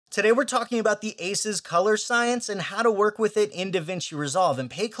Today we're talking about the ACES color science and how to work with it in Davinci Resolve. And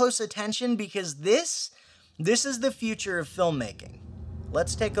pay close attention because this is the future of filmmaking.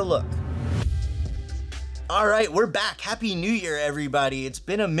 Let's take a look. All right, we're back. Happy New Year, everybody. It's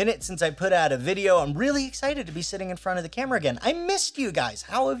been a minute since I put out a video. I'm really excited to be sitting in front of the camera again. I missed you guys.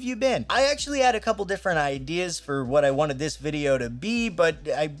 How have you been? I actually had a couple different ideas for what I wanted this video to be, but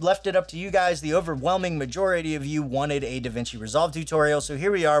I left it up to you guys. The overwhelming majority of you wanted a Davinci Resolve tutorial, so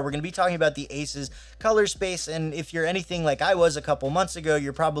here we are. We're gonna be talking about the ACES color space, and if you're anything like I was a couple months ago,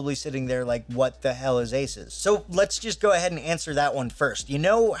 you're probably sitting there like, what the hell is ACES? So let's just go ahead and answer that one first. You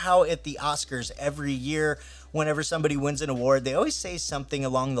know how at the Oscars every year, whenever somebody wins an award, they always say something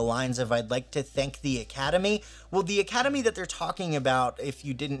along the lines of, I'd like to thank the Academy. Well, the Academy that they're talking about, if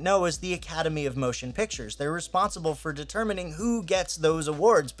you didn't know, is the Academy of Motion Pictures. They're responsible for determining who gets those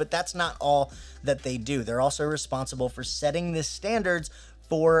awards, but that's not all that they do. They're also responsible for setting the standards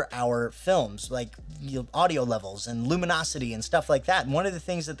for our films, like audio levels and luminosity and stuff like that. And one of the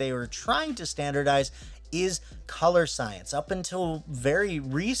things that they were trying to standardize is color science. Up until very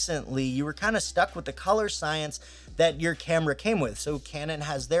recently, you were kind of stuck with the color science that your camera came with. So Canon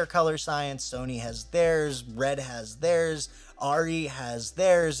has their color science, Sony has theirs, Red has theirs, Arri has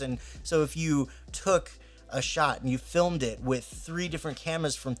theirs. And so if you took a shot and you filmed it with 3 different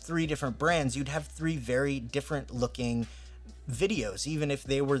cameras from 3 different brands, you'd have 3 very different looking videos, even if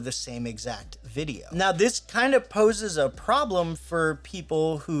they were the same exact video. Now, this kind of poses a problem for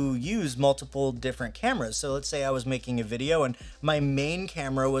people who use multiple different cameras. So let's say I was making a video and my main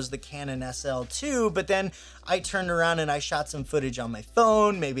camera was the Canon SL2, but then I turned around and I shot some footage on my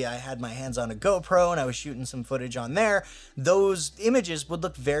phone. Maybe I had my hands on a GoPro and I was shooting some footage on there. Those images would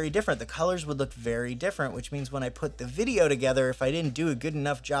look very different. The colors would look very different, which means when I put the video together, if I didn't do a good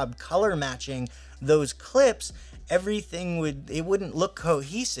enough job color matching those clips, everything wouldn't look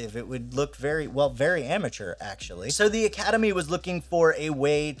cohesive. It would look very amateur, actually. So the Academy was looking for a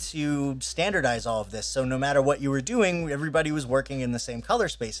way to standardize all of this. So no matter what you were doing, everybody was working in the same color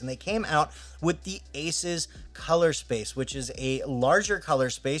space. And they came out with the ACES color space, which is a larger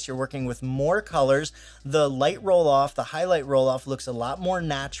color space. You're working with more colors. The light roll off, the highlight roll off looks a lot more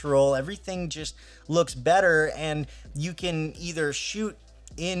natural. Everything just looks better. And you can either shoot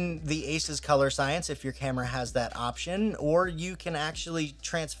in the ACES color science if your camera has that option, or you can actually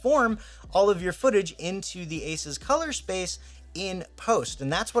transform all of your footage into the ACES color space in post.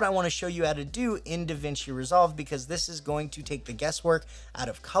 And that's what I want to show you how to do in Davinci Resolve, because this is going to take the guesswork out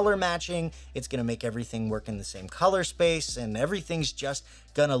of color matching. It's going to make everything work in the same color space, and everything's just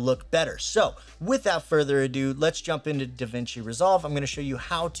gonna look better. So without further ado, let's jump into Davinci Resolve. I'm going to show you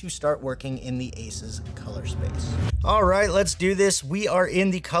how to start working in the ACES color space. All right, let's do this. We are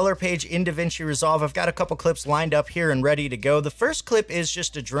in the color page in Davinci Resolve. I've got a couple clips lined up here and ready to go. The first clip is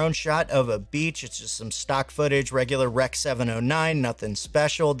just a drone shot of a beach. It's just some stock footage, regular Rec 709, nothing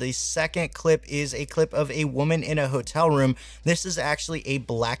special. The second clip is a clip of a woman in a hotel room. This is actually a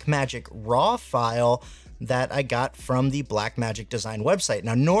Blackmagic RAW file that I got from the Blackmagic Design website.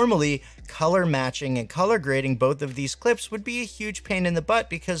 Now, normally color matching and color grading both of these clips would be a huge pain in the butt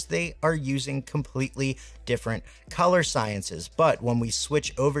because they are using completely different color sciences. But when we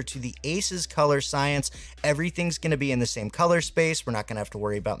switch over to the ACES color science, everything's gonna be in the same color space. We're not gonna have to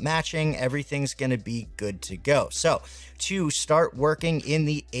worry about matching. Everything's gonna be good to go. So to start working in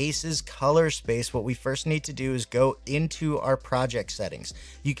the ACES color space, what we first need to do is go into our project settings.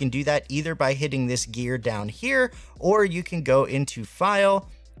 You can do that either by hitting this gear down here, or you can go into File,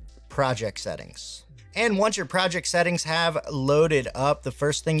 Project Settings. And once your project settings have loaded up, the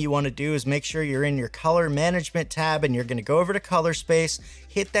first thing you want to do is make sure you're in your color management tab, and you're going to go over to color space,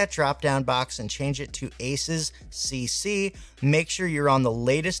 hit that drop down box and change it to ACES CC. Make sure you're on the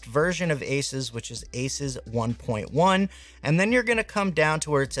latest version of ACES, which is ACES 1.1. And then you're going to come down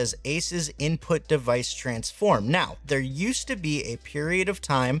to where it says ACES Input Device Transform. Now, there used to be a period of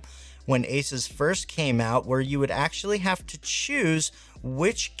time when ACES first came out where you would actually have to choose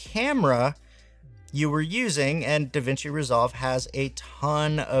which camera you were using, and Davinci Resolve has a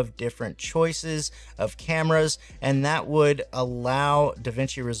ton of different choices of cameras, and that would allow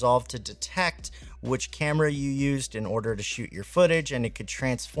Davinci Resolve to detect which camera you used in order to shoot your footage, and it could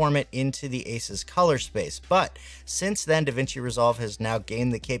transform it into the ACES color space. But since then, Davinci Resolve has now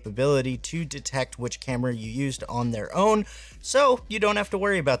gained the capability to detect which camera you used on their own, so you don't have to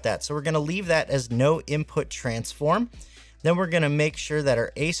worry about that. So we're going to leave that as no input transform. Then we're going to make sure that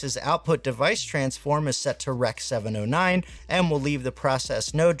our ACES output device transform is set to Rec 709, and we'll leave the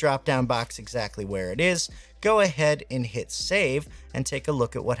process node drop-down box exactly where it is. Go ahead and hit save and take a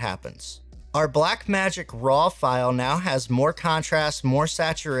look at what happens. Our Blackmagic RAW file now has more contrast, more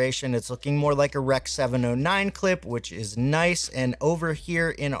saturation. It's looking more like a Rec 709 clip, which is nice. And over here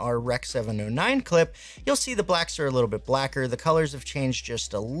in our Rec 709 clip, you'll see the blacks are a little bit blacker. The colors have changed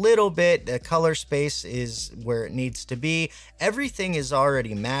just a little bit. The color space is where it needs to be. Everything is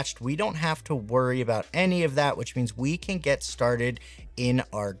already matched. We don't have to worry about any of that, which means we can get started in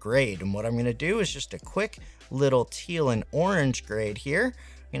our grade. And what I'm going to do is just a quick little teal and orange grade here.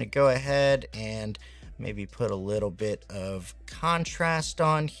 I'm going to go ahead and maybe put a little bit of contrast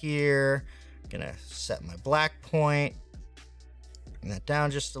on here. I'm going to set my black point. Bring that down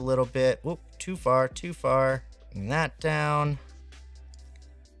just a little bit. Whoop, too far, too far. Bring that down.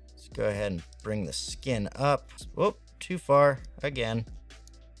 Let's go ahead and bring the skin up. Whoop, too far again.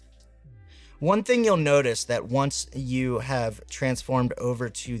 One thing you'll notice that once you have transformed over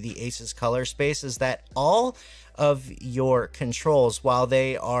to the ACES color space is that all of your controls, while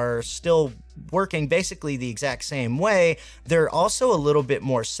they are still working basically the exact same way, they're also a little bit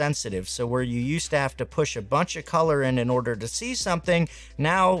more sensitive. So where you used to have to push a bunch of color in order to see something,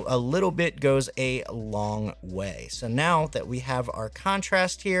 now a little bit goes a long way. So now that we have our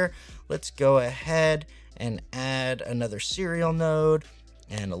contrast here, let's go ahead and add another serial node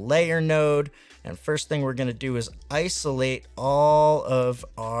and a layer node. And first thing we're going to do is isolate all of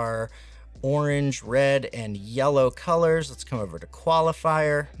our orange, red, and yellow colors. Let's come over to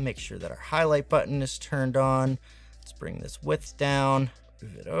qualifier, make sure that our highlight button is turned on. Let's bring this width down,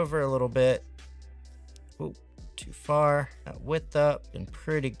 move it over a little bit. Ooh, too far. That width up, been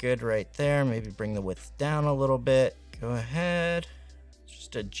pretty good right there. Maybe bring the width down a little bit. Go ahead,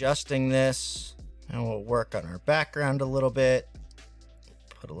 just adjusting this, and we'll work on our background a little bit.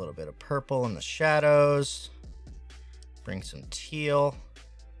 Put a little bit of purple in the shadows, bring some teal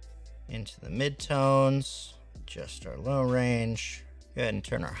into the midtones, adjust our low range. Go ahead and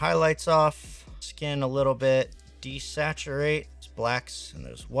turn our highlights off, skin a little bit, desaturate those blacks and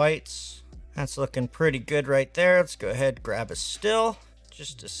those whites. That's looking pretty good right there. Let's go ahead, grab a still,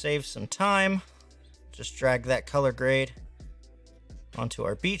 just to save some time. Just drag that color grade onto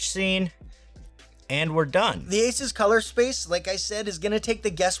our beach scene. And we're done. The ACES color space, like I said, is gonna take the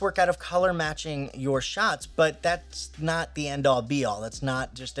guesswork out of color matching your shots, but that's not the end all be all. That's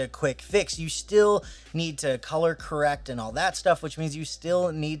not just a quick fix. You still need to color correct and all that stuff, which means you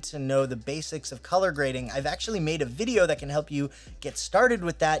still need to know the basics of color grading. I've actually made a video that can help you get started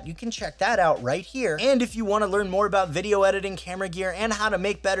with that. You can check that out right here. And if you wanna learn more about video editing, camera gear, and how to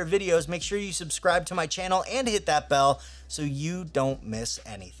make better videos, make sure you subscribe to my channel and hit that bell so you don't miss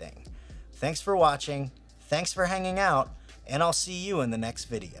anything. Thanks for watching, thanks for hanging out, and I'll see you in the next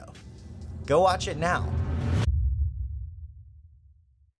video. Go watch it now.